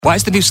Why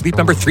is the new Sleep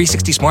Number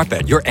 360 smart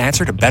bed your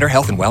answer to better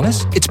health and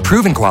wellness? It's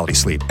proven quality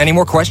sleep. Any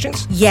more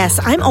questions? Yes,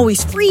 I'm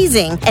always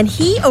freezing, and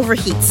he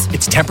overheats.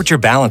 It's temperature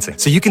balancing,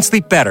 so you can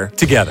sleep better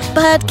together.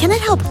 But can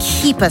it help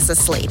keep us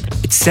asleep?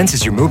 It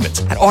senses your movements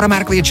and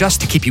automatically adjusts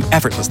to keep you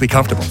effortlessly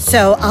comfortable.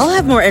 So I'll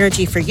have more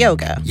energy for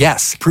yoga.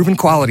 Yes, proven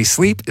quality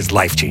sleep is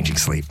life-changing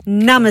sleep.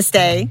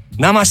 Namaste.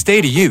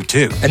 Namaste to you,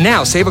 too. And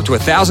now, save up to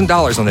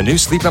 $1,000 on the new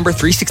Sleep Number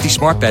 360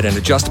 smart bed and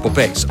adjustable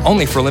base,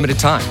 only for a limited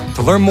time.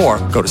 To learn more,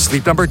 go to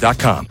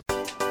sleepnumber.com.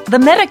 The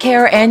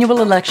Medicare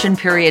annual election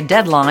period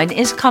deadline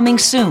is coming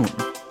soon.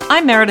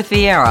 I'm Meredith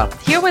Vieira,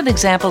 here with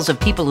examples of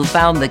people who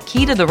found the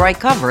key to the right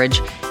coverage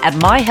at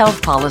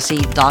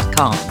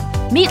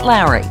myhealthpolicy.com. Meet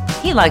Larry.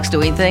 He likes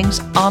doing things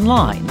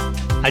online.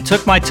 I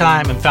took my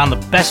time and found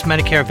the best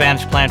Medicare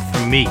Advantage plan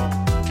for me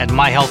at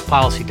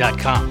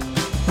myhealthpolicy.com.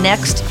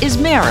 Next is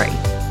Mary.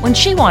 When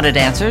she wanted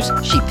answers,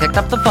 she picked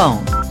up the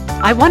phone.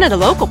 I wanted a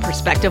local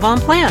perspective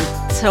on plan,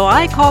 so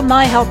I called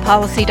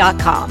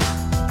myhealthpolicy.com.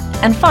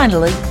 And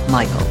finally,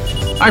 Michael.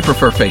 I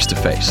prefer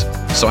face-to-face,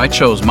 so I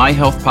chose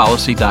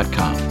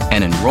myhealthpolicy.com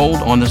and enrolled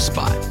on the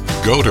spot.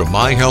 Go to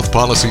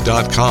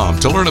myhealthpolicy.com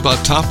to learn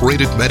about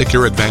top-rated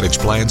Medicare Advantage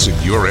plans in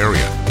your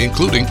area,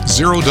 including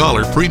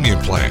 $0 premium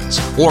plans.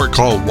 Or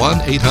call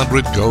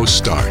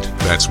 1-800-GO-START.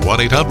 That's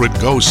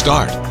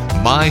 1-800-GO-START.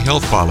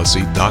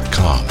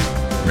 myhealthpolicy.com.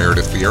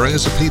 Meredith Vieira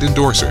is a paid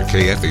endorser.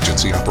 KF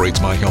Agency operates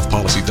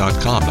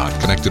myhealthpolicy.com,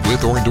 not connected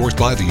with or endorsed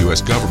by the U.S.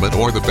 government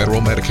or the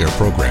federal Medicare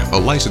program. A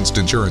licensed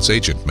insurance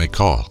agent may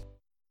call.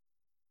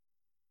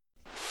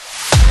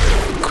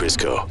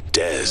 Crisco,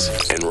 Dez,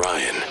 and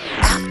Ryan.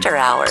 After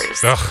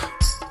Hours. Ugh,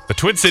 the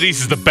Twin Cities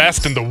is the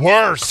best and the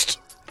worst.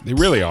 They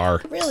really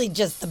are. Really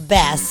just the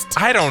best.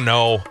 I don't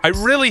know. I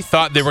really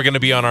thought they were going to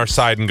be on our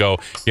side and go,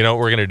 you know what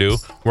we're going to do?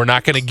 We're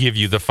not going to give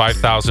you the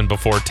 $5,000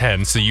 before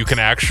 10 so you can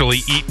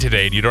actually eat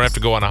today and you don't have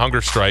to go on a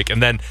hunger strike.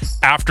 And then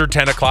after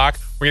 10 o'clock,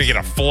 we're going to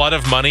get a flood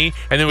of money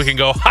and then we can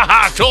go,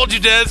 ha-ha, told you,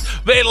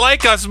 Dez, they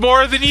like us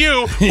more than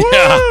you.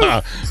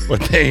 Yeah, but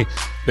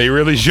they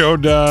really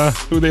showed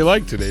who they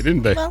liked today,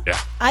 didn't they? Well, yeah.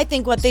 I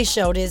think what they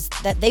showed is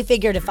that they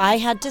figured if I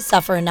had to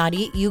suffer and not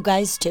eat, you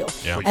guys too.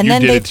 Yeah. And you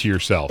then did it to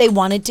yourself. They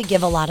wanted to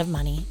give a lot of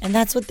money, and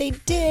that's what they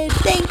did.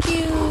 Thank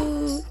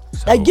you.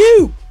 Thank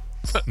you.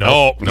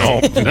 No.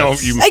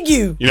 Thank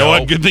you. You know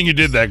what? Good thing you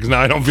did that because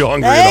now I don't feel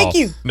hungry at all. Thank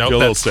you. No, feel a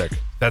little sick.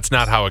 That's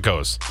not how it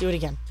goes. Do it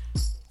again.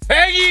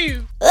 Thank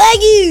you.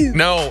 Thank you.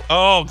 No.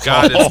 Oh,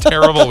 God, it's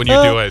terrible when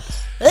you do it.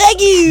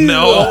 Thank you.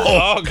 No.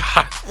 Oh,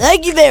 God.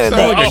 Thank you very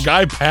Sound much. like a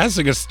guy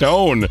passing a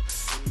stone.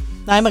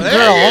 I'm a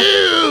girl.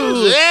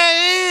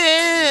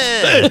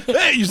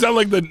 Hey, you sound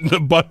like the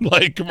Bud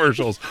Light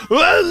commercials.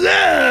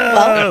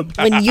 Well,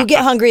 when you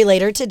get hungry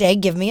later today,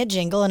 give me a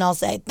jingle and I'll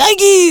say, thank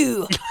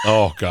you.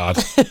 Oh,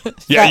 God.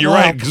 Yeah, you're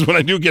right, because when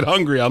I do get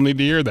hungry, I'll need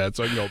to hear that.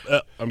 So I can go,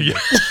 I'm good.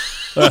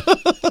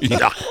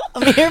 Yeah.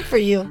 I'm here for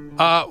you.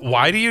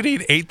 Why do you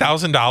need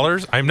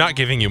 $8,000? I'm not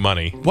giving you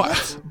money.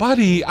 What?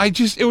 Buddy,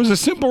 it was a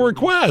simple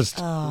request.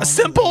 A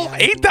simple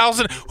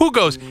 $8,000? Who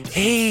goes,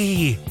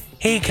 hey,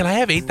 can I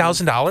have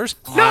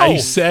 $8,000? No. I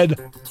said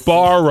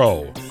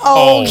borrow.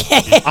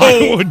 Okay.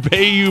 I would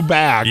pay you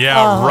back.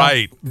 Yeah,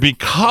 right.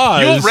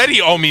 Because you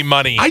already owe me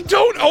money. I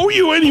don't owe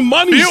you any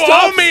money. You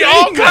owe me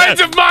all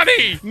kinds of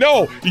money.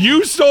 No,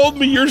 you sold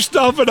me your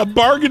stuff at a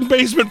bargain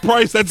basement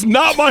price. That's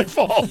not my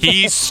fault.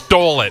 He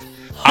stole it.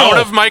 Out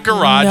of my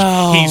garage.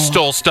 No. He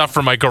stole stuff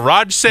from my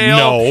garage sale.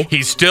 No.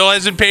 He still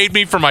hasn't paid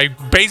me for my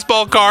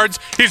baseball cards.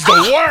 He's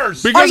the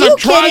worst. Because Are you I'm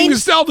trying kidding? to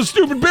sell the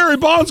stupid Barry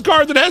Bonds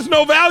card that has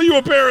no value,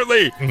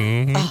 apparently.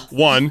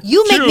 One.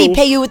 You make two, me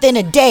pay you within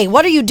a day.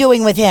 What are you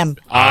doing with him?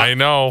 I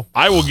know.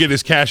 I will get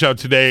his cash out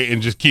today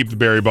and just keep the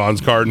Barry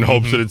Bonds card in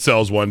hopes that it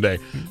sells one day.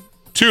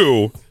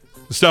 Two,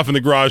 the stuff in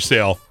the garage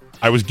sale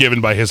I was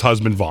given by his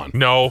husband, Vaughn.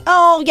 No.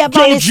 Oh, yeah,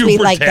 Vaughn Don't is you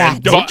sweet pretend. like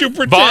that. Don't you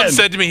pretend. Vaughn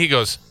said to me, he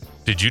goes,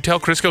 did you tell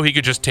Crisco he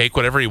could just take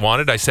whatever he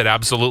wanted? I said,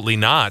 absolutely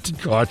not.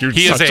 God, you're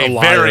He such is a a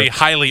liar. very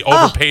highly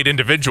overpaid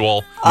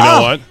individual. You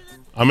know what?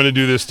 I'm going to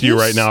do this to you You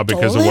right now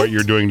because of stole what it?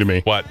 you're doing to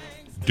me. What?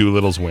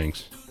 Doolittle's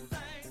wings.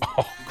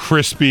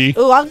 Crispy.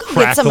 Ooh, I'll go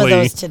get some of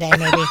crackly, those today,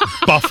 maybe.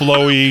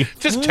 Buffalo-y.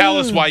 Just tell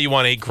us why you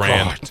want $8,000.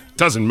 God,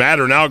 doesn't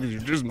matter now because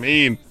you're just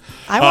mean.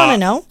 I want to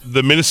know.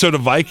 The Minnesota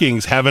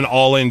Vikings have an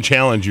all-in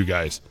challenge, you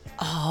guys.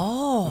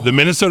 Oh. The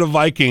Minnesota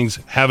Vikings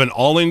have an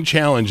all-in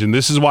challenge, and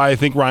this is why I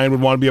think Ryan would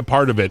want to be a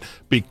part of it,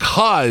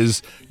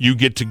 because you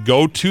get to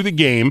go to the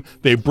game.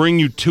 They bring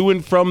you to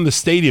and from the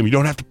stadium. You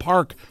don't have to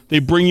park. They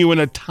bring you in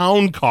a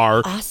town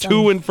car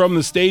to and from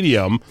the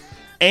stadium,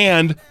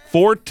 and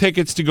 4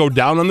 tickets to go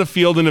down on the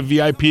field in a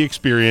VIP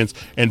experience,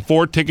 and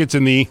 4 tickets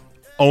in the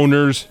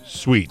owner's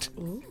suite.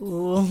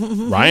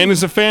 Ryan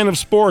is a fan of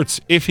sports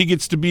if he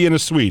gets to be in a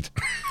suite.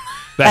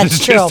 That's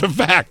just a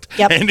fact.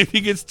 Yep. And if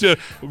he gets to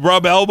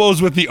rub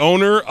elbows with the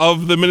owner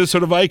of the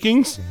Minnesota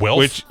Vikings,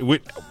 Wilf?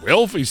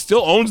 Wilf, he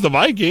still owns the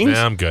Vikings.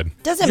 Yeah, I'm good.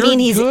 Doesn't You're mean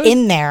he's good?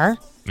 in there.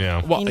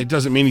 Yeah. Well, it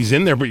doesn't mean he's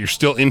in there, but you're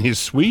still in his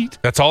suite.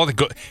 That's all.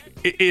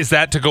 Is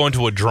that to go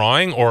into a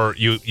drawing, or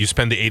you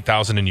spend the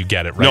 $8,000 and you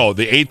get it, right? No,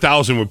 the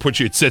 $8,000 would put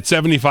you. It's at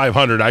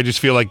 $7,500. I just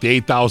feel like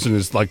the $8,000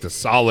 is like the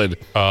solid.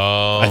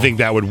 Oh. I think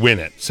that would win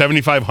it.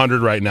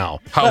 $7,500 right now.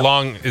 How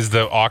long is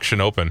the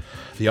auction open?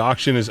 The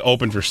auction is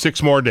open for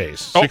 6 more days.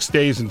 6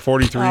 days and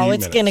 43 minutes. Oh,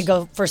 it's going to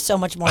go for so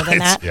much more than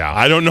that. Yeah.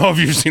 I don't know if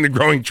you've seen a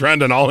growing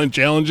trend on all-in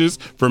challenges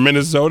for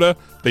Minnesota.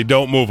 They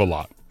don't move a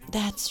lot.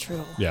 That's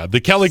true. Yeah,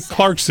 the Kelly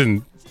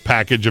Clarkson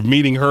package of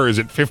meeting her is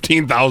at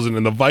 $15,000,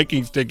 and the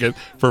Vikings ticket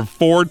for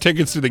 4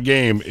 tickets to the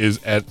game is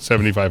at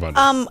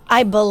 $7,500.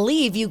 I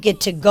believe you get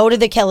to go to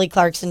the Kelly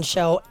Clarkson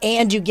show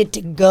and you get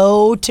to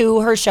go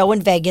to her show in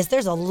Vegas.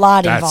 There's a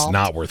lot involved. That's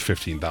not worth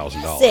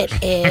 $15,000. Yes,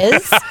 it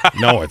is.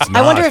 No, it's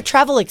not. I wonder if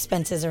travel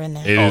expenses are in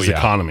there. It is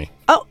economy.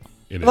 Oh.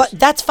 It Well, is.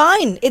 that's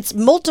fine. It's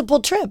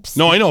multiple trips.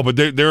 No, I know, but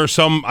there are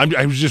some.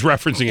 I was just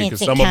referencing it because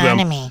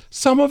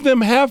some of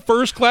them have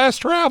first class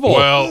travel.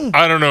 Well,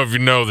 I don't know if you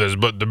know this,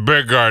 but the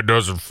big guy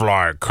doesn't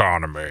fly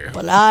economy.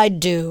 Well, I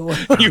do.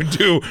 You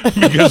do,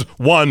 because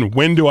 1,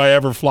 when do I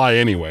ever fly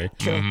anyway?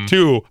 Mm-hmm.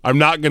 2, I'm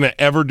not going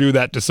to ever do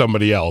that to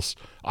somebody else.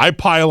 I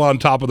pile on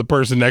top of the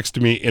person next to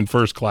me in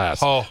first class.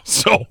 Oh.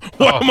 So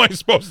what am I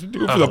supposed to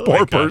do for the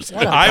poor person?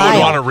 I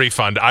would want a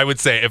refund. I would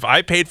say if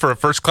I paid for a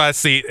first class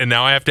seat and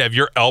now I have to have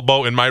your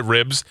elbow in my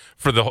ribs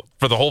for the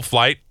whole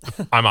flight,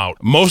 I'm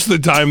out. Most of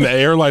the time, the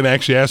airline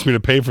actually asked me to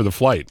pay for the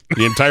flight,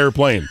 the entire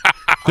plane.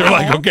 They're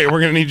like, okay,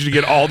 we're going to need you to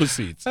get all the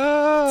seats.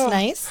 That's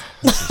nice.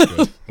 This is good.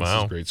 Wow.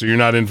 This is great. So you're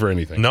not in for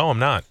anything? No, I'm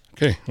not.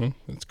 Okay, well,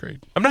 that's great.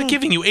 I'm not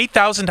giving you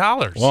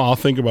 $8,000. Well, I'll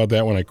think about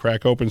that when I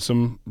crack open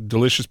some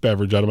delicious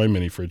beverage out of my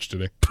mini fridge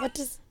today. What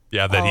does?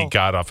 Yeah, that he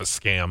got off a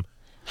scam.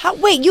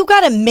 Wait, you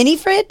got a mini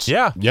fridge?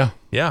 Yeah.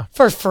 Yeah.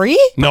 For free?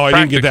 No, I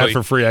didn't get that Practically.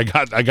 for free. I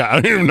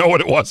don't even know what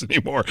it was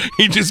anymore.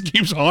 He just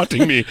keeps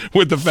haunting me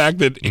with the fact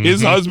that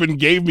his husband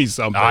gave me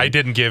something. I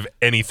didn't give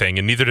anything,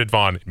 and neither did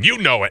Vaughn. You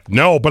know it.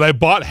 No, but I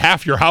bought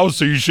half your house,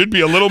 so you should be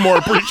a little more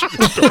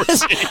appreciative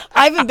towards me.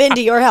 I haven't been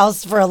to your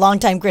house for a long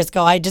time,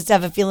 Crisco. I just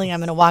have a feeling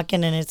I'm going to walk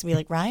in and it's going to be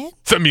like, Ryan?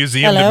 It's a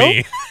museum Hello? to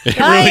me. It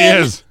Ryan.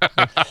 really is.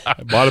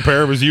 I bought a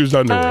pair of his used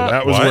underwear.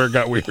 That was What? where it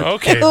got weird.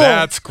 Okay, Ew.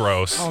 that's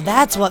gross. Oh,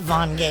 that's what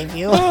Vaughn gave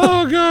you.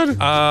 Oh,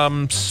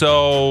 God.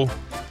 So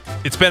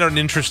it's been an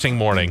interesting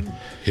morning.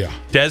 Yeah.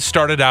 Dez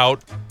started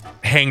out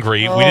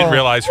hangry. We didn't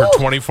realize her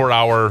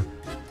 24-hour,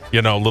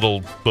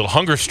 little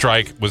hunger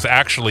strike was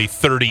actually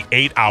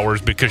 38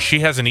 hours because she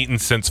hasn't eaten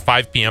since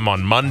 5 p.m.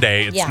 on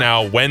Monday. It's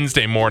now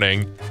Wednesday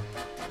morning.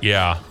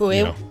 Yeah.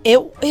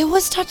 It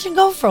was touch and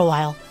go for a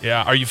while.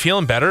 Yeah. Are you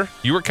feeling better?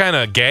 You were kind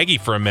of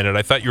gaggy for a minute.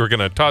 I thought you were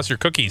going to toss your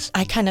cookies.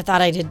 I kind of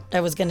thought I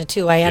was going to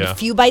too. I had a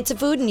few bites of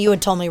food and you had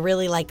told me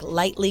really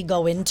lightly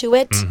go into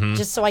it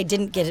just so I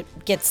didn't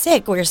get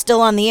sick. We were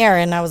still on the air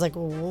and I was like,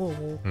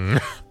 ooh.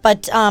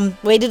 But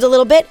waited a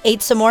little bit,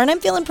 ate some more, and I'm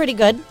feeling pretty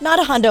good. Not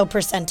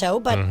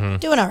 100%, but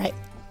doing all right.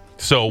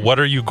 So what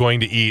are you going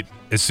to eat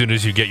as soon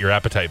as you get your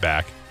appetite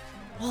back?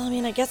 Well, I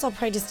mean, I guess I'll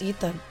probably just eat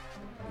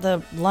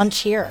the lunch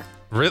here.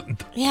 Really?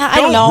 Yeah, I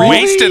don't know.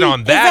 Waste it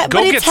on that. Go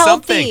but get it's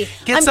something.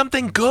 healthy. Get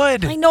something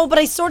good. I know, but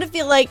I sort of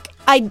feel like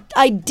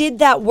I did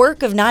that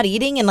work of not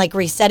eating and like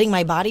resetting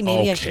my body.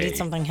 Maybe I should eat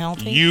something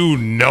healthy. You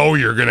know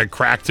you're going to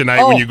crack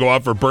tonight when you go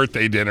out for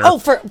birthday dinner. Oh,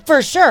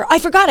 for sure. I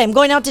forgot. I'm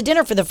going out to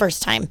dinner for the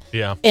first time.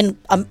 Yeah. In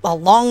a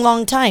long,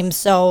 long time.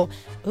 So,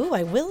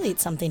 I will eat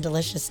something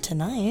delicious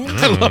tonight.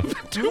 I love it.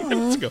 2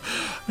 minutes ago.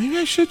 Maybe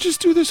I should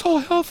just do this whole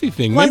healthy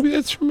thing. Well, Maybe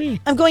that's for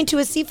me. I'm going to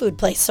a seafood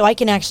place so I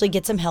can actually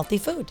get some healthy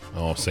food.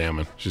 Oh,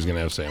 salmon. She's going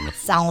to have salmon.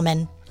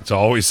 Salmon. It's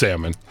always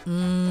salmon.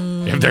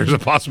 If there's a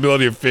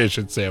possibility of fish,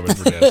 it's salmon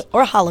for Des.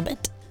 Or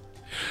halibut.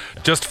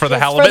 Just for the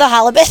halibut? For the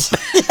halibut.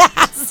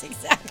 Yes,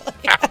 exactly.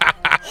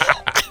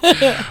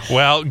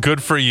 Well,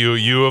 good for you.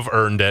 You have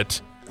earned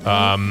it.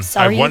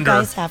 Sorry, you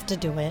guys have to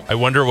do it. I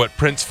wonder what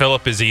Prince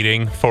Philip is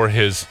eating for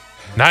his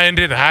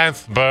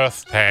 99th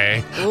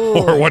birthday.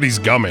 Or what he's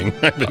gumming,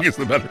 I think is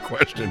the better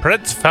question.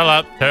 Prince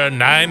Philip turned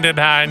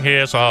 99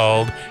 years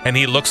old, and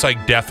he looks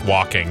like death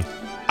walking.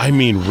 I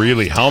mean,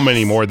 really, how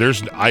many more?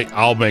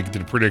 I'll make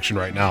the prediction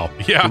right now.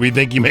 Yeah. Do we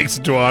think he makes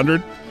it to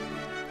 100?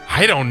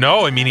 I don't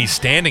know. I mean, he's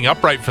standing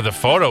upright for the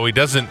photo. He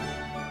doesn't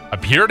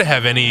appear to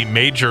have any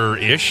major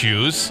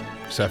issues.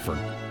 Except for...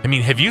 I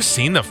mean, have you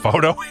seen the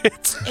photo?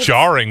 It's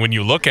jarring when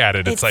you look at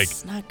it. It's like...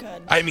 not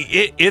good. I mean,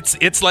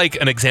 it's like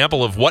an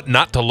example of what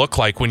not to look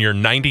like when you're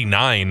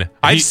 99.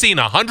 I've seen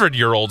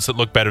 100-year-olds that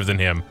look better than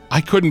him.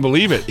 I couldn't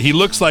believe it. He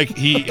looks like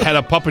he had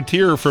a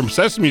puppeteer from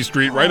Sesame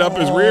Street right up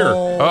his rear,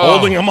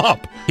 holding him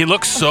up. He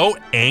looks so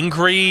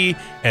angry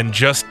and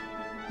just...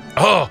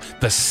 Oh,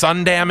 the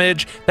sun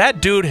damage.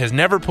 That dude has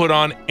never put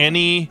on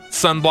any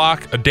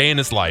sunblock a day in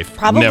his life.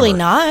 Probably Never.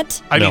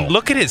 not. I mean,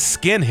 look at his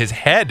skin, his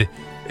head.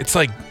 It's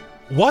like,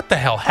 what the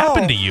hell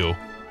happened to you?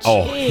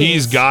 Oh,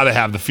 he's got to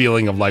have the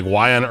feeling of like,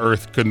 why on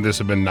earth couldn't this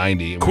have been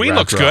 90? Queen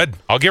looks good.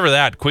 I'll give her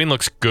that. Queen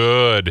looks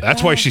good.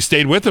 That's why she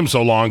stayed with him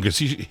so long, because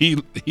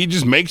he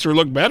just makes her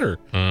look better.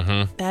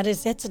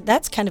 Mm-hmm.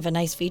 That's kind of a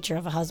nice feature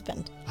of a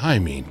husband. I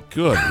mean,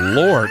 good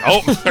Lord.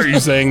 Oh, are you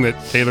saying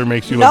that Taylor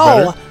makes you look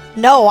better?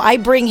 No, I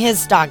bring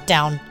his stock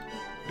down.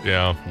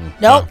 Yeah.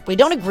 Nope, we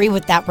don't agree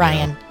with that,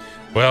 Ryan.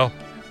 Well,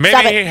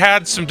 Stop maybe it. he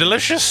had some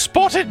delicious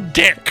spotted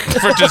dick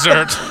for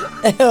dessert.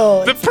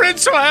 The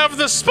prince will have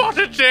the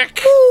spotted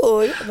dick.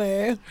 Ooh,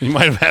 yummy. You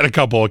might have had a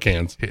couple of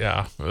cans.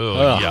 Yeah.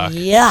 Ugh, yuck.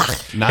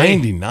 Yuck.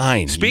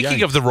 99. Speaking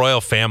Yikes. of the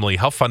royal family,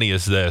 how funny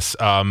is this?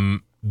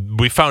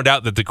 We found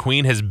out that the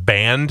queen has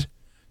banned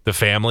the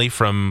family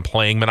from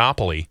playing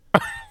Monopoly.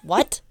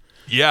 What?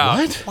 Yeah.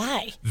 What?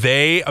 Why?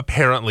 They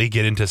apparently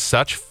get into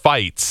such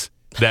fights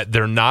that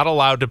they're not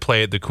allowed to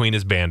play it. The queen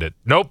has banned it.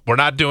 Nope, we're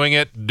not doing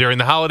it during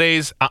the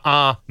holidays.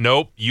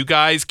 Nope, you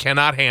guys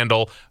cannot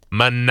handle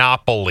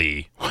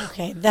Monopoly.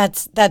 Okay,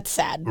 that's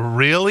sad.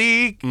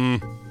 Really?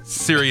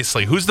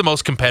 Seriously, who's the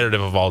most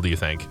competitive of all, do you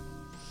think?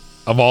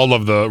 Of all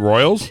of the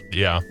royals?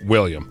 Yeah.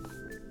 William.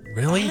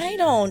 Really? I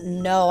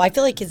don't know. I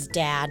feel like his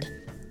dad.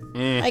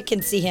 I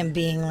can see him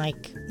being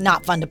like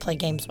not fun to play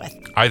games with.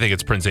 I think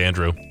it's Prince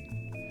Andrew.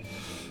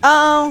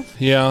 Oh,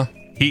 Yeah.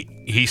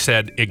 He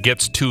said it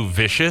gets too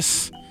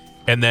vicious,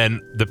 and then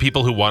the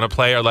people who want to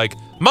play are like,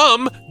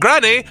 Mom,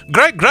 Granny,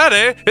 Great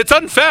Granny, it's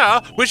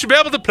unfair. We should be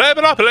able to play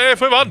Monopoly if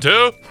we want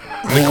to.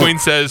 And the queen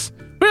says,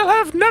 we'll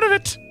have none of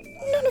it.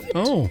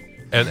 Oh.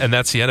 And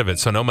that's the end of it.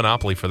 So no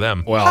Monopoly for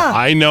them. Well,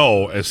 I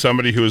know as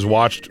somebody who has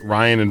watched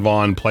Ryan and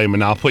Vaughn play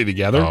Monopoly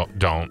together, Oh,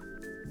 don't.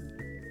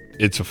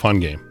 it's a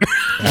fun game.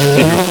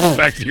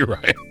 Back to you,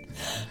 Ryan.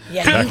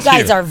 yeah, you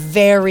guys are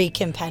very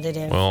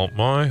competitive. Well,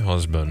 my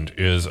husband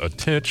is a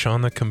titch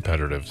on the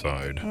competitive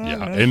side.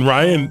 Yeah, and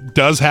Ryan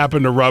does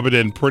happen to rub it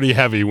in pretty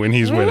heavy when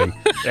he's winning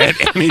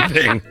at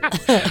anything.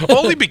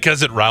 Only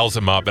because it riles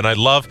him up. And I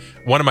love,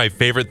 one of my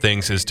favorite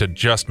things is to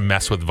just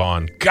mess with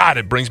Vaughn. God,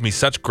 it brings me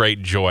such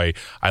great joy.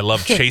 I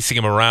love chasing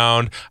him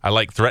around. I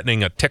like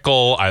threatening a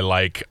tickle. I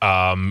like,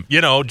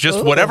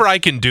 just whatever I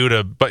can do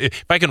to, but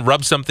if I can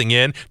rub something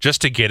in just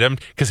to get him,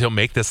 because he'll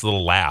make this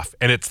little laugh.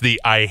 And it's the,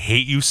 I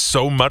hate you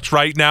so much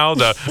right now,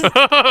 the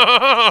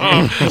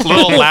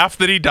little laugh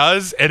that he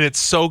does. And it's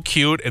so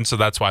cute. And so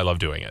that's why I love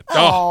doing it.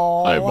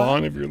 Oh, Hi,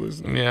 Vaughn, if you're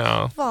listening.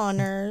 Yeah.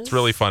 Fawners. It's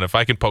really fun. If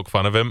I can poke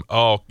fun of him,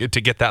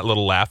 to get that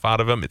little laugh out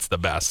of him, it's the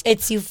best.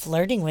 It's you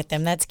flirting with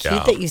them. That's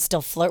cute that you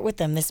still flirt with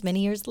them this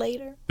many years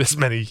later. This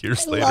many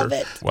years I later. love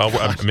it. Well,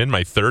 I'm in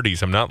my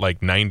 30s. I'm not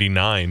like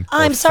 99.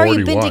 I'm sorry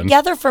you've been 41.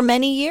 together for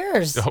many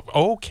years.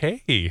 Oh,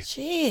 okay. Jeez,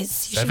 you should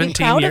 17 be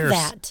proud years. of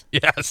that.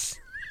 Yes.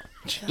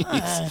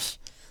 Gosh,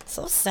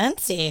 so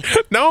sensy.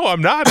 No,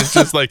 I'm not. It's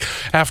just like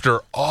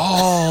after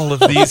all of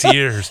these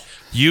years,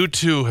 you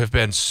two have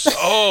been so,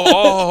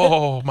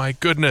 oh my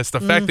goodness. The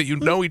fact that you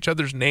know each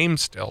other's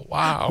names still.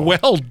 Wow.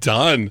 Well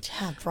done.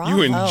 Yeah, bravo.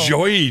 You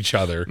enjoy each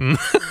other.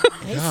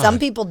 Hey, some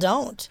people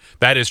don't.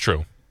 That is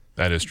true.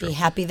 That is true. Be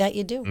happy that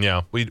you do.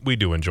 Yeah, we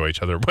do enjoy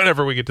each other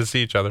whenever we get to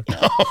see each other.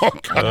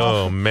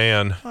 Oh,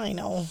 man. I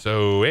know.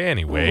 So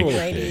anyway,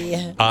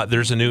 Alrighty.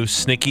 there's a new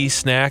Snicky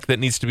snack that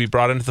needs to be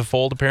brought into the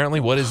fold, apparently.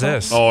 What is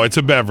this? Oh, it's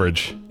a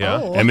beverage.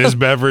 Yeah. And this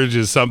beverage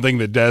is something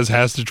that Dez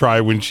has to try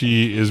when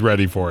she is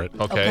ready for it.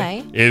 Okay.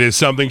 It is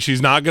something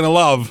she's not going to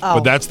love, but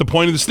that's the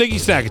point of the Snicky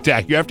Snack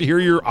Attack. You have to hear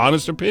your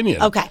honest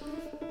opinion. Okay.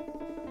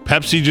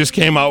 Pepsi just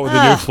came out with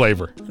a new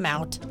flavor. I'm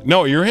out.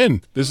 No, you're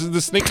in. This is the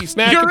Snicky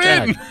Snack You're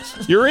Attack. in.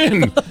 You're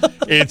in.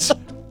 It's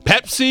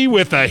Pepsi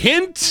with a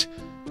hint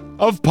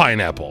of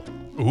pineapple.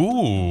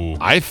 Ooh.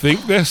 I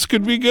think this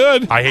could be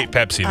good. I hate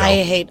Pepsi, though.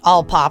 I hate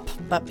all pop,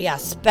 but yeah,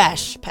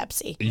 spesh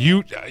Pepsi.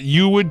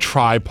 You would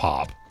try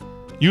pop.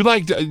 You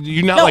like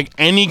No. like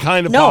any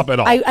kind of No, pop at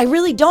all. I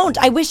really don't.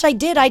 I wish I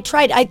did. I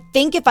tried. I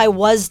think if I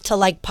was to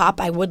like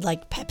pop, I would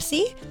like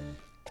Pepsi.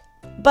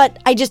 But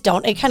I just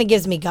don't. It kind of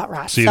gives me gut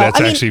rush. See, So, that's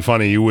I mean, actually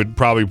funny. You would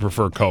probably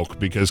prefer Coke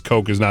because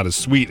Coke is not as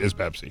sweet as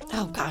Pepsi.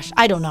 oh gosh,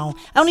 I don't know.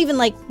 I don't even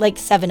like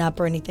 7-Up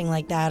or anything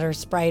like that, or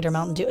Sprite or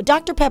Mountain Dew.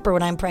 Dr. Pepper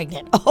when I'm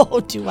pregnant.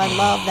 Oh, do I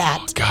love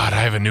that? God,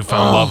 I have a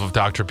newfound love of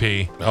Dr.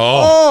 P.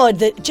 Oh,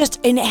 and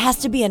it has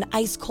to be an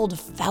ice cold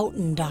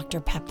fountain Dr.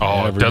 Pepper.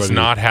 Oh, it does Everybody-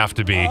 not have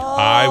to be.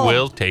 I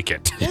will take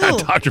it. Yeah,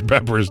 Dr.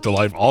 Pepper is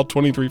delightful. All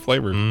 23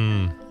 flavors.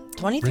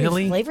 23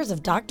 really? flavors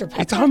of Dr.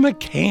 Pepper. It's on the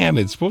can.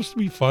 It's supposed to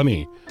be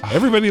funny.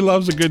 Everybody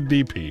loves a good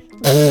DP.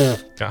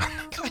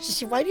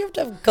 Gosh, why do you have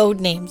to have code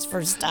names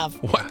for stuff?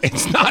 What?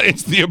 It's not.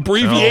 It's the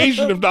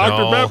abbreviation of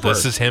Dr. No, Pepper.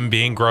 this is him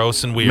being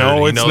gross and weird.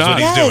 No, he it's knows not. what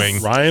he's Yes.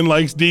 doing. Ryan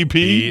likes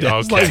DP. Des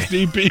Okay. likes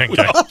DP.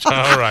 Okay.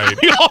 All right.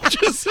 We all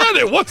just said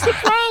it. What's the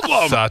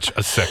problem? Such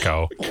a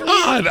sicko.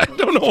 God, I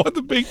don't know what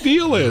the big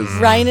deal is.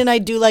 Ryan and I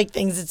do like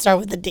things that start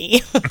with a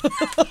D.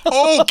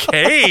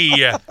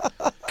 Okay.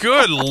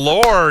 Good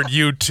Lord,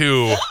 you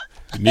two.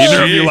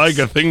 Neither of you Jeez. like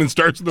a thing that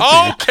starts with a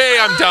P. Okay,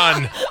 I'm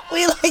done.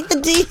 We like the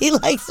D, he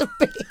likes the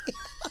B.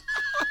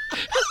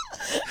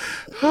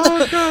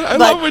 Oh, God. I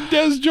love when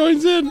Des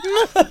joins in.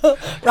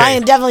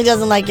 Ryan definitely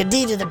doesn't like a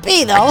D to the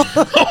P, though.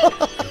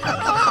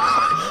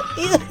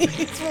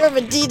 He's more of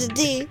a D to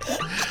D.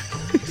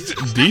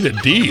 D to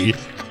D?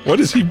 What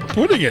is he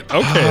putting it?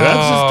 Okay,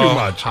 that's just too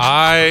much.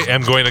 I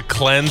am going to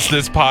cleanse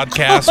this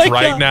podcast Oh my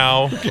right God.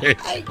 now. Okay.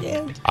 I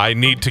can't. I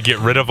need to get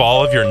rid of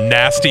all of your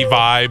nasty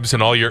vibes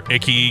and all your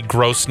icky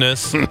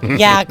grossness.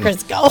 Yeah,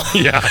 Crisco.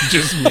 Yeah,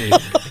 just me.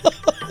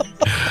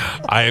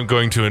 I am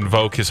going to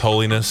invoke His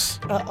Holiness,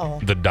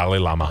 the Dalai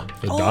Lama.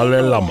 The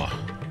Dalai Lama.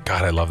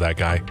 God, I love that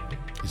guy.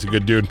 He's a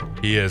good dude.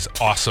 He is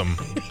awesome.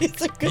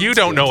 You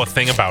don't know a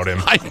thing about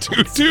him. I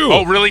do too.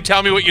 Oh, really?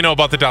 Tell me what you know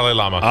about the Dalai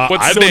Lama.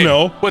 I don't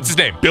know. What's his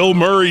name? Bill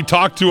Murray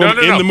talked to him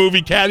in the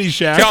movie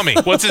Caddyshack. Tell me.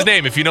 What's his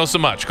name if you know so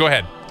much? Go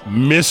ahead.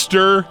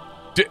 Mr.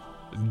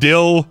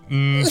 Dill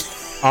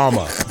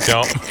Ama.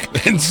 No.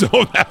 And so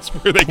that's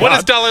where they got. What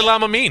does Dalai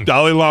Lama mean?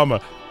 Dalai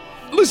Lama.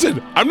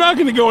 Listen, I'm not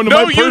going to go into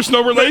my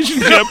personal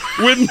relationship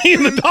with me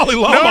and the Dalai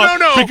Lama.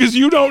 No. Because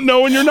you don't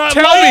know and you're not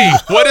Tell me,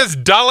 what does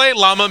Dalai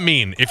Lama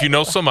mean if you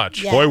know so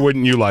much? Yeah. Boy,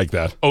 wouldn't you like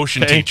that.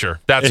 Ocean teacher.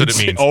 That's what it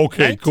means.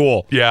 Okay,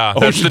 cool. Yeah,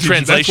 that's Ocean the teacher.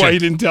 translation. That's why he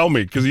didn't tell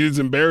me, because he was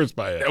embarrassed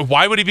by it.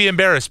 Why would he be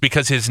embarrassed?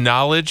 Because his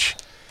knowledge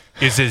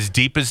is as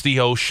deep as the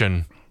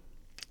ocean.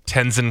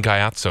 Tenzin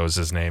Gyatso is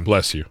his name.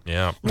 Bless you.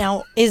 Yeah.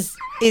 Now, is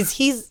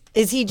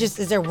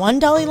there one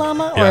Dalai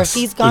Lama? Or Yes. if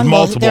he's gone,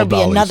 There's will there be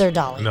multiple another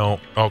Dalai? No.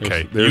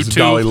 Okay. There's you two.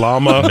 Dalai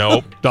Lama.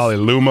 Nope. Dalai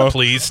Luma.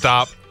 Please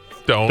stop.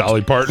 Don't.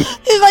 Dolly Parton.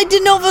 If I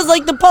didn't know if it was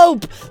like the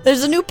Pope.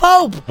 There's a new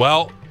Pope.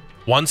 Well,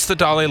 once the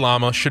Dalai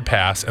Lama should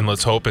pass, and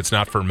let's hope it's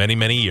not for many,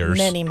 many years.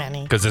 Many.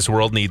 Because this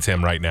world needs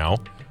him right now.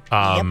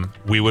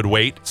 We would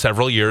wait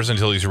several years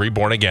until he's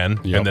reborn again,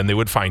 and then they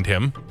would find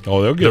him.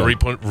 Oh, they'll get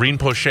him.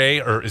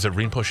 Rinpoche, or is it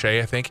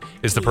Rinpoche, I think,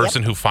 is the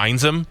person who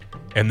finds him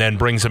and then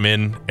brings him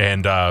in,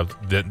 and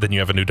then you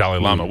have a new Dalai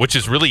Lama, which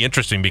is really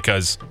interesting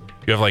because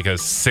you have like a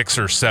 6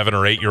 or 7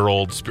 or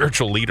 8-year-old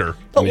spiritual leader.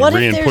 But what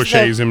if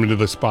Rinpoche's him into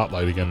the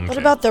spotlight again. What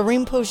about the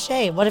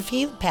Rinpoche? What if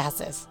he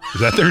passes? Is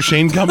that their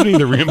Shane's company, the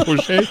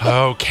Rinpoche?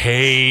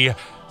 Okay.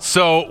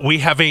 So we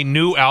have a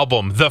new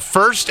album. The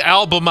first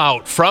album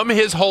out from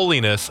His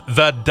Holiness,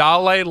 the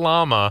Dalai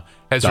Lama,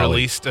 has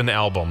released an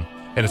album.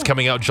 And it's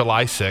coming out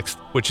July 6th,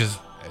 which is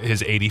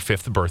his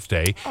 85th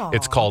birthday. Aww.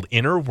 It's called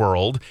Inner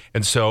World.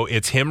 And so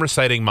it's him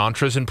reciting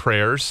mantras and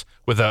prayers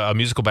with a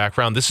musical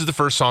background. This is the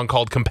first song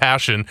called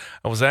Compassion.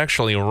 I was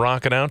actually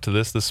rocking out to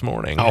this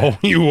morning. Oh,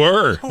 you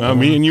were.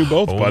 Me and you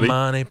both, buddy.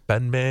 Mani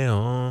Padme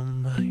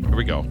Hum. Here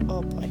we go.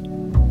 Oh, boy.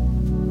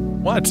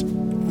 What?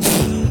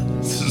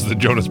 This is the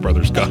Jonas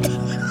Brothers cut.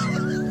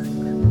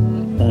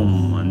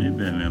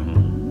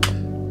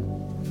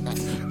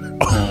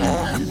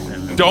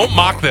 Don't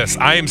mock this.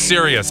 I am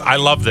serious. I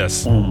love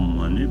this. Do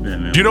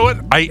you know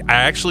what? I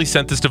actually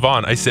sent this to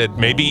Vaughn. I said,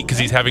 maybe because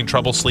he's having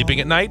trouble sleeping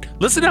at night.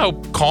 Listen to how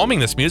calming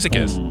this music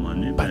is.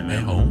 Padme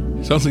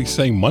Hum. Sounds like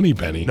saying Money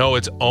Penny. No,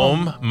 it's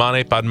Om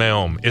Mani Padme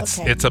Hum. It's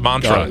a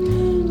mantra.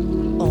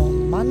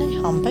 Om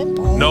Mani Padme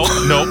Hum. No.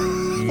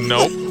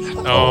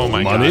 Oh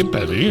my God. Money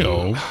Penny.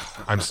 Oh.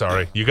 I'm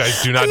sorry. You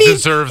guys do not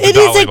deserve the It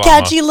Dalai is a Lama.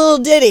 catchy little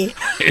ditty.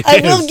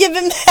 I will give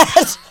him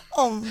that.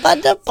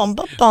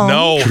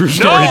 No. True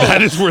story.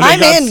 That is where they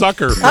got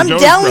Sucker. I'm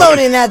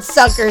downloading that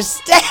Sucker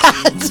stat.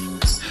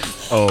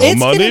 Oh,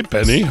 Money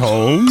Penny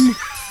Home.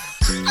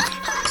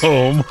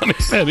 Oh, Money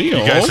Penny Home.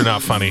 You guys are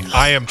not funny.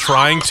 I am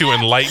trying to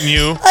enlighten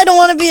you. I don't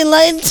want to be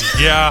enlightened.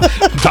 Yeah.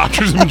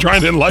 Doctors have been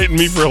trying to enlighten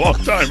me for a long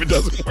time. It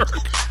doesn't work.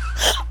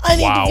 I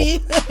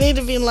need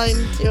to be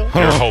enlightened too.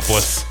 You're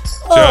hopeless.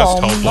 Just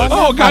hopeless.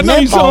 Oh, God, now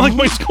you sound like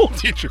my school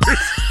teachers.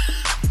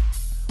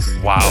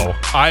 Wow.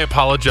 I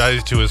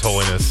apologize to His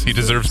Holiness. He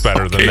deserves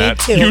better than that.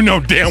 too. You know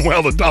damn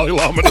well the Dalai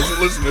Lama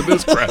doesn't listen to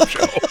this crap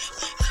show.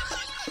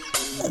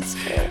 That's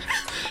fair.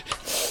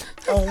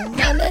 Oh,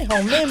 Money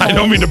Home. I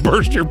don't mean to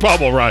burst your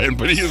bubble, Ryan,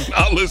 but he is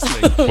not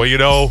listening. Well, you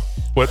know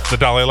what the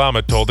Dalai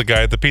Lama told the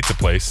guy at the pizza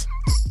place?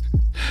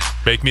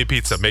 Make me a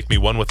pizza. Make me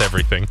one with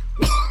everything.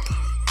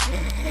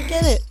 I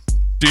get it.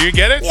 Do you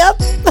get it?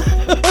 Yep.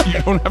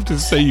 You don't have to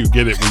say you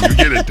get it when you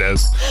get it,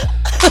 Dez.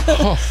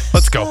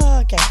 Let's go.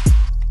 Okay.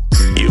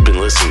 You've been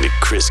listening to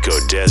Crisco,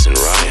 Dez, and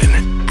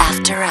Ryan.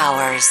 After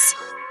Hours.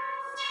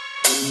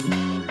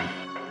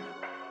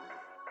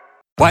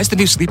 Why is the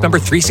new Sleep Number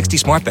 360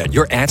 smart bed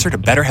your answer to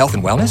better health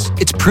and wellness?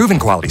 It's proven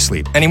quality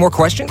sleep. Any more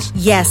questions?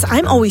 Yes,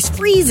 I'm always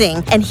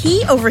freezing, and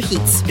he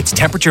overheats. It's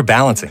temperature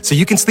balancing, so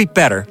you can sleep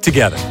better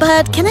together.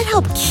 But can it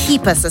help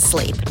keep us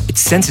asleep? It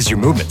senses your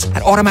movements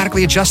and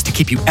automatically adjusts to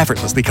keep you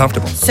effortlessly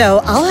comfortable.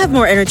 So I'll have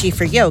more energy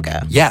for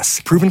yoga.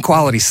 Yes, proven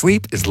quality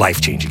sleep is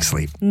life-changing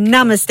sleep.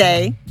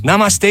 Namaste.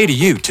 Namaste to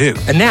you, too.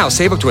 And now,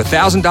 save up to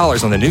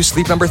 $1,000 on the new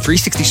Sleep Number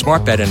 360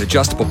 smart bed and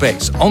adjustable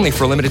base, only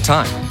for a limited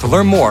time. To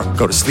learn more,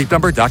 go to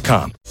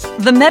sleepnumber.com.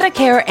 The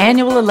Medicare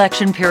annual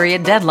election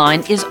period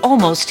deadline is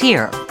almost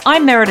here.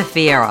 I'm Meredith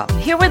Vieira,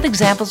 here with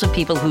examples of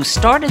people who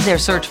started their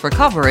search for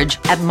coverage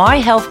at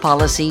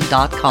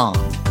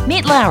myhealthpolicy.com.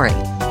 Meet Larry.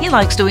 He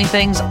likes doing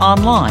things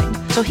online,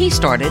 so he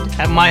started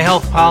at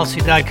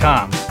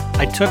myhealthpolicy.com.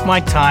 I took my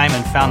time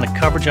and found the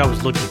coverage I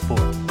was looking for.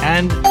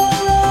 And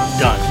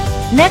done.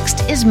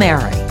 Next is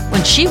Mary.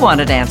 When she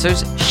wanted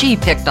answers, she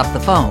picked up the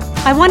phone.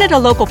 I wanted a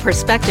local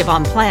perspective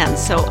on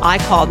plans, so I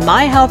called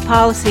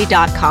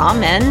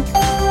myhealthpolicy.com and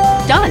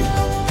done.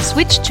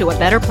 Switched to a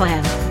better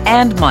plan.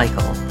 And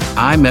Michael.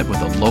 I met with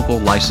a local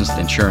licensed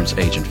insurance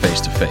agent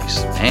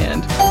face-to-face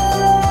and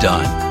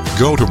done.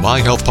 Go to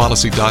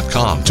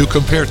myhealthpolicy.com to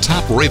compare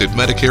top-rated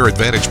Medicare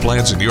Advantage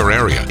plans in your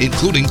area,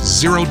 including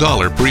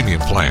 $0 premium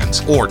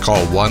plans, or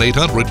call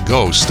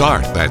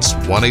 1-800-GO-START. That's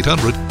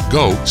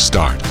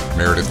 1-800-GO-START.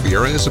 Meredith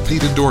Vieira is a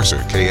paid endorser.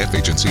 KF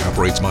Agency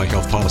operates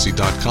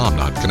myhealthpolicy.com,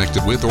 not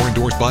connected with or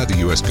endorsed by the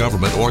U.S.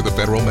 government or the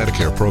federal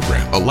Medicare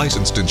program. A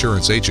licensed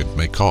insurance agent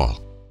may call.